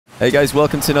Hey guys,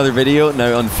 welcome to another video.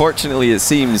 Now unfortunately it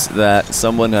seems that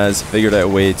someone has figured out a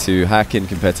way to hack in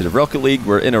competitive Rocket League.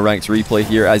 We're in a ranked replay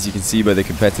here, as you can see by the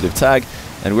competitive tag,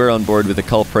 and we're on board with the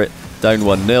culprit, down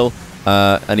 1-0,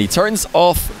 and he turns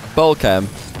off ball cam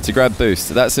to grab boost.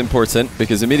 That's important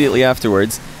because immediately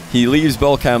afterwards he leaves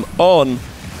ball cam on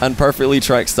and perfectly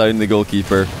tracks down the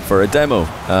goalkeeper for a demo.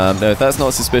 Now if that's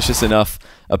not suspicious enough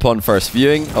upon first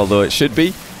viewing, although it should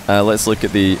be, let's look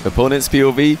at the opponent's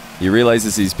POV. He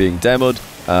realizes he's being demoed,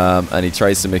 and he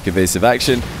tries to make evasive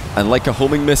action, and like a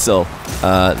homing missile,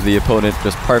 the opponent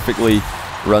just perfectly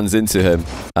runs into him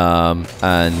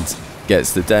and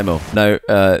gets the demo. Now,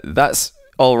 that's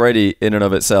already in and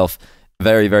of itself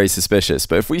very, very suspicious,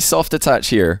 but if we soft attach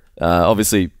here,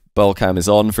 obviously ball cam is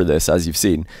on for this, as you've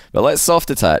seen, but let's soft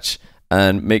attach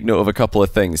and make note of a couple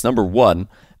of things. Number one,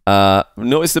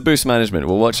 notice the boost management.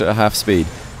 We'll watch it at half speed.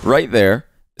 Right there,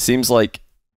 seems like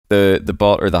the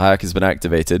bot or the hack has been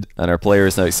activated and our player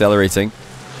is now accelerating.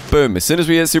 Boom, as soon as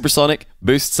we hit supersonic,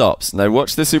 boost stops. Now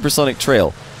watch the supersonic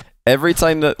trail. Every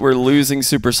time that we're losing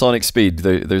supersonic speed,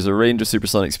 there's a range of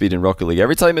supersonic speed in Rocket League.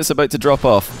 Every time it's about to drop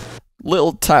off,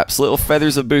 little taps, little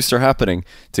feathers of boost are happening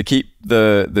to keep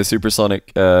the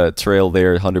supersonic trail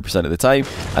there 100% of the time.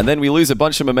 And then we lose a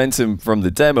bunch of momentum from the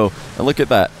demo, and look at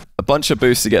that. A bunch of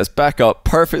boosts to get us back up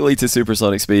perfectly to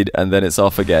supersonic speed, and then it's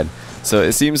off again. So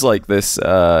it seems like this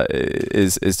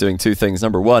is doing two things.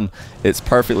 Number one, it's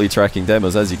perfectly tracking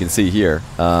demos, as you can see here.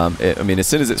 I mean, as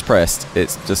soon as it's pressed,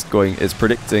 it's just going, it's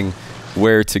predicting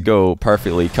where to go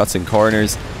perfectly, cutting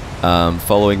corners,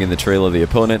 following in the trail of the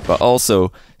opponent, but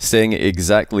also staying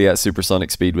exactly at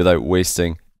supersonic speed without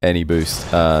wasting any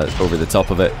boost over the top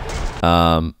of it.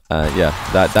 Yeah,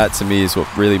 that to me is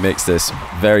what really makes this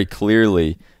very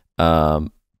clearly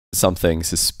something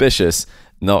suspicious,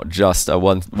 not just a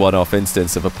one-off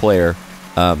instance of a player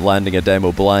landing a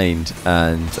demo blind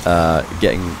and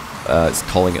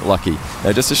calling it lucky.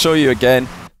 Now, just to show you again,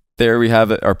 there we have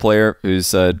it. Our player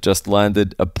who's just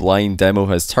landed a blind demo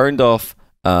has turned off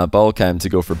ball cam to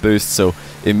go for boost. So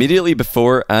immediately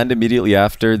before and immediately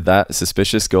after that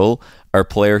suspicious goal, our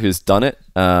player who's done it,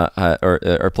 or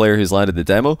our player who's landed the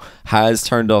demo, has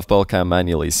turned off ball cam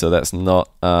manually. So that's not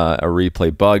a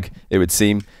replay bug, it would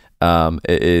seem.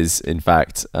 It is, in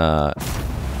fact,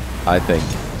 I think,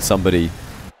 somebody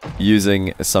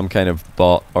using some kind of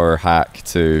bot or hack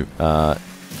to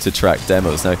track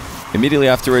demos. Now, immediately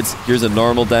afterwards, here's a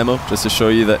normal demo, just to show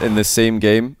you that in the same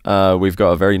game, we've got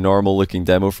a very normal looking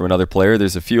demo from another player.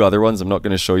 There's a few other ones, I'm not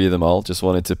going to show you them all, just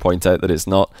wanted to point out that it's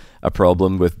not a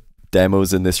problem with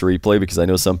demos in this replay, because I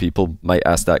know some people might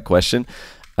ask that question.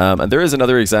 And there is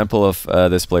another example of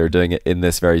this player doing it in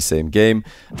this very same game,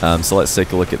 so let's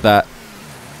take a look at that.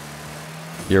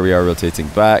 Here we are rotating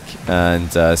back,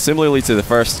 and similarly to the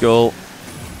first goal,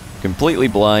 completely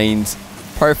blind,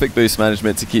 perfect boost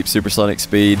management to keep supersonic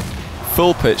speed,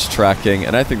 full pitch tracking,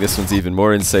 and I think this one's even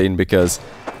more insane because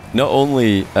not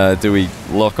only do we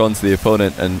lock onto the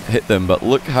opponent and hit them, but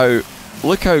look how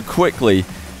quickly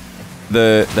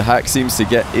the hack seems to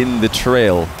get in the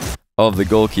trail of the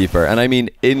goalkeeper, and I mean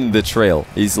in the trail.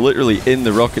 He's literally in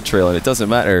the rocket trail, and it doesn't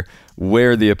matter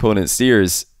where the opponent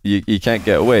steers, you can't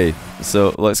get away.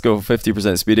 So let's go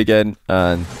 50% speed again,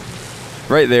 and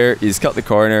right there he's cut the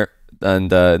corner, and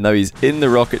now he's in the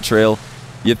rocket trail.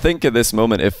 You'd think at this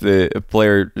moment, if the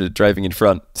player driving in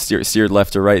front steered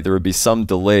left or right, there would be some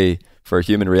delay for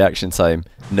human reaction time.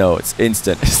 No, it's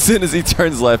instant. As soon as he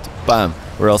turns left, bam,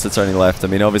 we're also turning left. I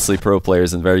mean, obviously pro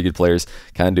players and very good players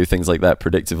can do things like that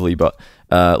predictively, but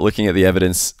looking at the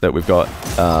evidence that we've got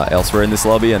elsewhere in this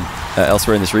lobby and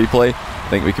elsewhere in this replay, I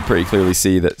think we can pretty clearly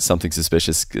see that something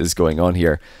suspicious is going on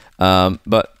here.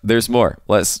 But there's more.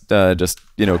 Let's just,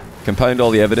 compound all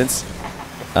the evidence.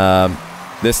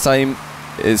 This time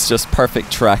it's just perfect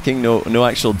tracking, no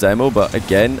actual demo, but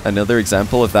again, another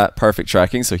example of that perfect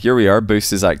tracking. So here we are,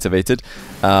 boost is activated,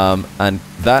 and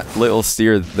that little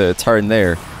steer, the turn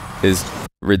there, is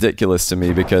ridiculous to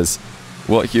me, because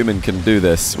what human can do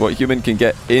this? What human can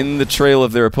get in the trail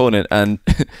of their opponent and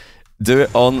do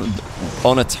it on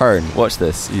a turn? Watch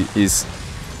this. He's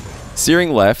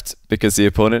steering left because the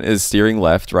opponent is steering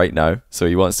left right now, so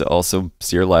he wants to also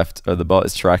steer left, or the bot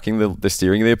is tracking the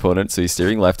steering of the opponent, so he's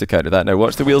steering left to counter that. Now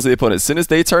watch the wheels of the opponent. As soon as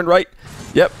they turn right,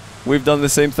 yep, we've done the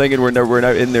same thing, and we're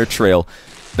now in their trail.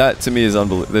 That to me is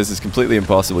unbelievable. This is completely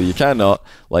impossible. You cannot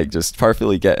just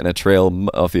perfectly get in a trail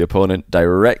of the opponent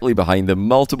directly behind them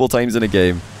multiple times in a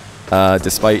game,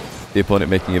 despite the opponent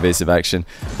making evasive action.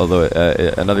 Although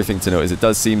another thing to note is it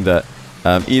does seem that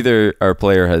either our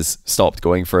player has stopped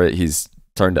going for it, he's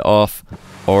turned it off,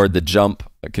 or the jump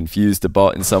confused the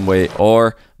bot in some way,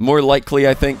 or more likely,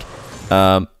 I think,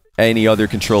 any other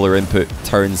controller input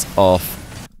turns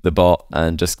off the bot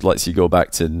and just lets you go back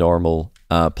to normal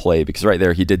play, because right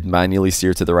there he did manually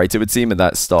steer to the right, it would seem, and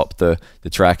that stopped the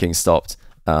tracking, stopped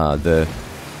the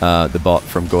bot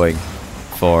from going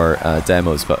for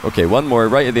demos. But okay, one more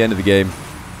right at the end of the game.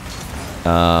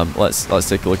 Let's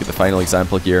take a look at the final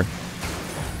example here,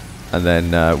 and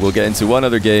then we'll get into one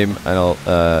other game, and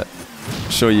I'll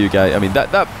show you guys. I mean,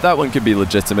 that one could be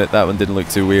legitimate. That one didn't look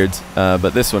too weird,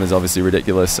 but this one is obviously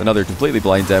ridiculous. Another completely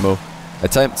blind demo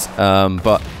attempt.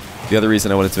 But the other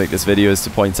reason I wanted to make this video is to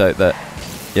point out that,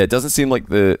 yeah, it doesn't seem like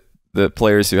the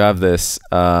players who have this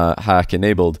hack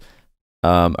enabled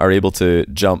are able to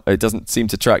jump. It doesn't seem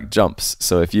to track jumps.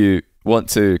 So if you want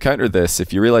to counter this,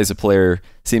 if you realize a player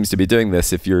seems to be doing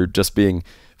this, if you're just being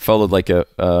followed like a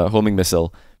homing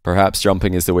missile, perhaps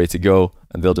jumping is the way to go,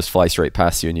 and they'll just fly straight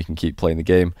past you and you can keep playing the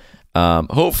game.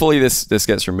 Hopefully this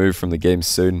gets removed from the game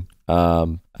soon,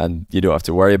 and you don't have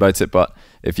to worry about it. But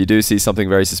if you do see something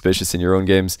very suspicious in your own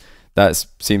games, that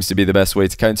seems to be the best way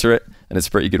to counter it, and it's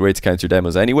a pretty good way to counter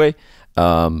demos anyway.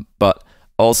 But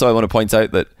also I want to point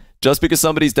out that just because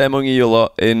somebody's demoing you a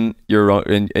lot in your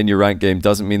ranked game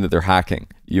doesn't mean that they're hacking.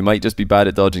 You might just be bad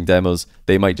at dodging demos.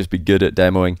 They might just be good at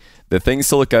demoing. The things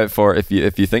to look out for, if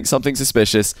you think something's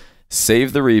suspicious,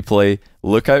 save the replay.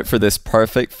 Look out for this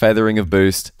perfect feathering of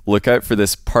boost. Look out for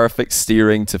this perfect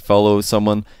steering to follow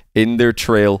someone in their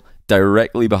trail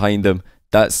directly behind them.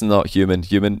 That's not human.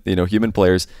 Human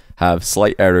players have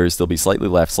slight errors. They'll be slightly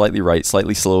left, slightly right,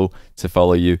 slightly slow to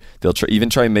follow you. They'll even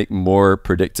try and make more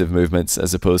predictive movements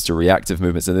as opposed to reactive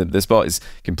movements. And then this bot is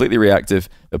completely reactive.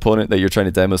 Opponent that you're trying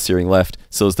to demo steering left,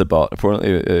 so is the bot. Opponent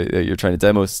you're trying to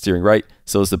demo steering right,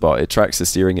 so is the bot. It tracks the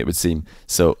steering, it would seem.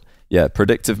 So yeah,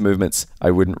 predictive movements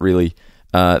I wouldn't really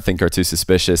think are too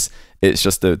suspicious. It's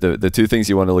just the two things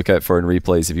you want to look out for in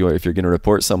replays if you're going to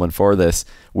report someone for this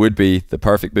would be the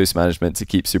perfect boost management to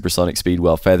keep supersonic speed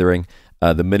while feathering,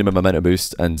 the minimum amount of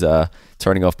boost, and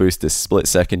turning off boost this split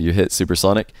second you hit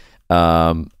supersonic,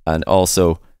 and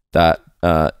also that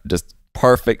just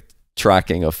perfect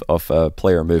tracking of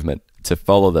player movement to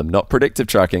follow them, not predictive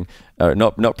tracking,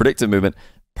 not predictive movement,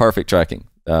 perfect tracking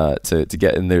to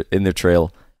get in their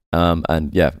trail.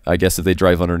 And yeah, I guess if they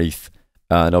drive underneath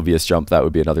an obvious jump, that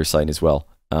would be another sign as well,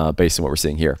 based on what we're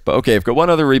seeing here. But okay, I've got one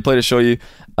other replay to show you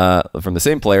from the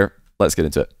same player. Let's get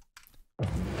into it.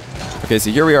 Okay, so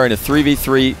here we are in a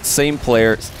 3v3, same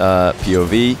player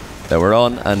POV that we're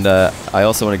on, and I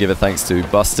also want to give a thanks to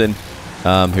Bustin,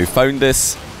 who found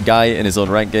this guy in his own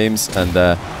ranked games and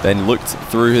then looked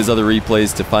through his other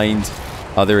replays to find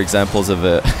other examples of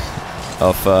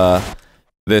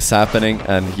this happening,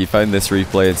 and he found this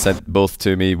replay and sent both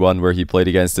to me. One where he played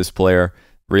against this player,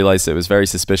 realized it was very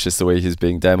suspicious the way he was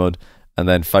being demoed, and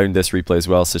then found this replay as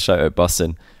well, so shout out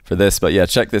Bussin for this. But yeah,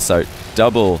 check this out.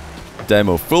 Double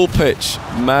demo, full pitch,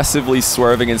 massively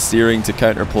swerving and steering to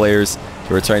counter players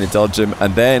who are trying to dodge him,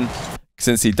 and then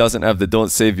since he doesn't have the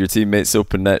don't save your teammates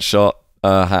open net shot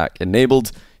hack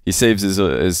enabled, he saves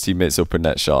his teammates open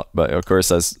net shot. But of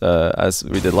course, as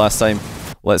we did last time,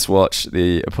 let's watch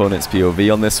the opponent's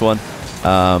POV on this one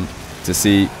to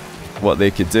see what they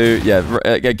could do. Yeah,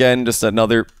 again, just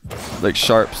another like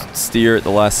sharp steer at the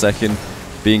last second,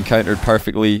 being countered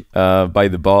perfectly by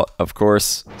the bot, of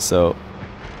course. So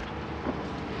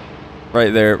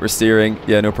right there, we're steering.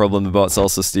 Yeah, no problem. The bot's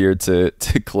also steered to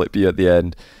clip you at the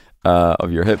end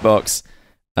of your hitbox.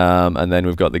 And then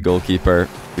we've got the goalkeeper,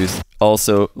 who's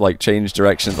also like changed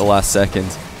direction at the last second,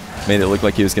 made it look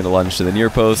like he was going to lunge to the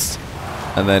near post,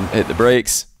 and then hit the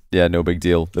brakes. Yeah, no big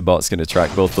deal. The bot's going to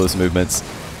track both those movements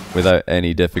without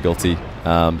any difficulty,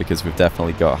 because we've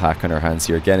definitely got a hack on our hands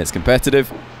here. Again, it's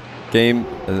competitive game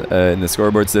in the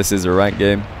scoreboards. This is a ranked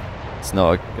game. It's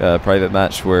not a private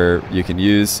match where you can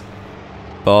use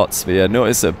bots. But yeah,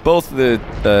 notice that both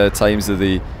the times of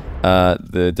the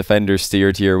defender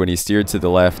steered here. When he steered to the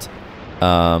left,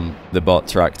 the bot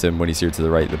tracked him. When he steered to the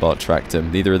right, the bot tracked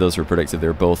him. Neither of those were predictive. They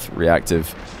were both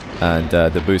reactive. And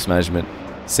the boost management,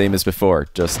 same as before,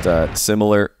 just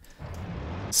similar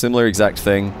exact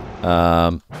thing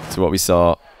to what we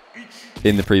saw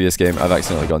in the previous game. I've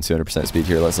accidentally gone 200% speed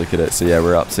here. Let's look at it. So yeah,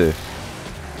 we're up to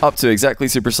exactly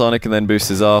supersonic, and then boost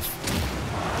is off,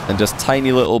 and just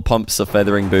tiny little pumps of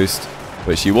feathering boost,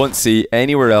 which you won't see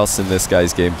anywhere else in this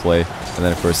guy's gameplay. And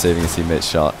then of course saving his teammate's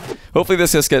shot. Hopefully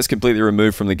this just gets completely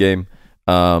removed from the game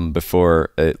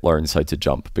before it learns how to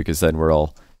jump, because then we're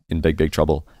all in big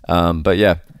trouble. But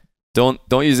yeah, don't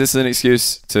use this as an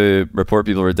excuse to report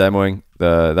people who are demoing.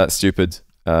 That's stupid.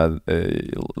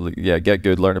 Yeah, get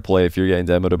good, learn to play. If you're getting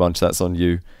demoed a bunch, that's on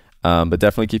you. But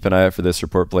definitely keep an eye out for this.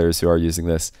 Report players who are using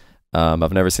this.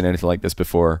 I've never seen anything like this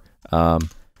before.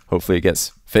 hopefully it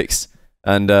gets fixed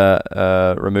and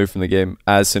removed from the game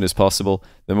as soon as possible.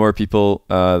 The more people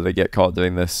that get caught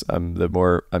doing this, the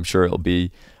more I'm sure it'll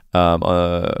be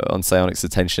on Psyonic's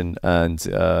attention. And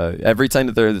every time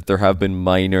that there have been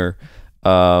minor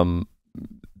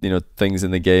things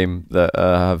in the game that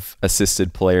have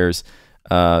assisted players,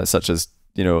 such as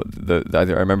I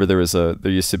remember there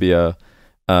used to be a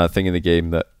thing in the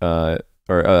game that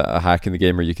or a hack in the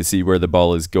game where you can see where the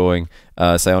ball is going.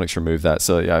 Psyonix removed that,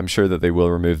 so yeah, I'm sure that they will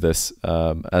remove this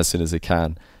as soon as they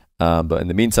can. But in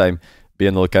the meantime, be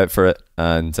on the lookout for it,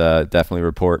 and definitely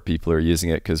report people who are using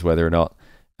it, because whether or not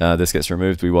this gets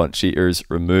removed, we want cheaters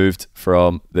removed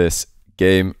from this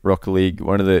game. Rocket League,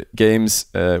 one of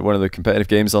the competitive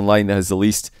games online that has the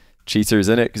least cheaters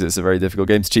in it, because it's a very difficult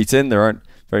game to cheat in. There aren't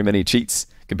very many cheats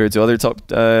compared to other top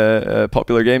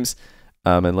popular games.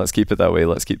 And let's keep it that way.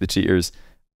 Let's keep the cheaters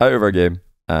out of our game,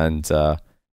 and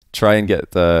try and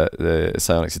get the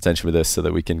Psyonic's attention with this so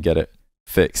that we can get it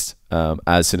fixed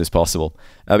as soon as possible.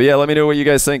 But yeah, let me know what you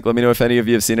guys think. Let me know if any of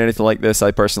you have seen anything like this.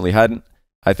 I personally hadn't.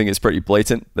 I think it's pretty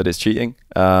blatant that it's cheating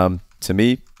to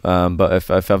me. But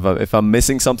if I'm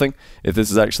missing something, if this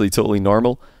is actually totally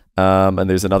normal, and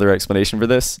there's another explanation for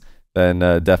this, then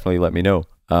definitely let me know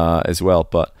as well.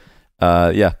 But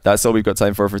yeah, that's all we've got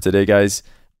time for today, guys.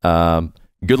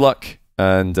 Good luck,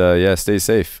 and yeah, stay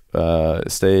safe,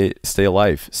 stay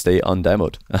alive, stay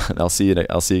undemoed. And I'll see you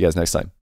guys next time.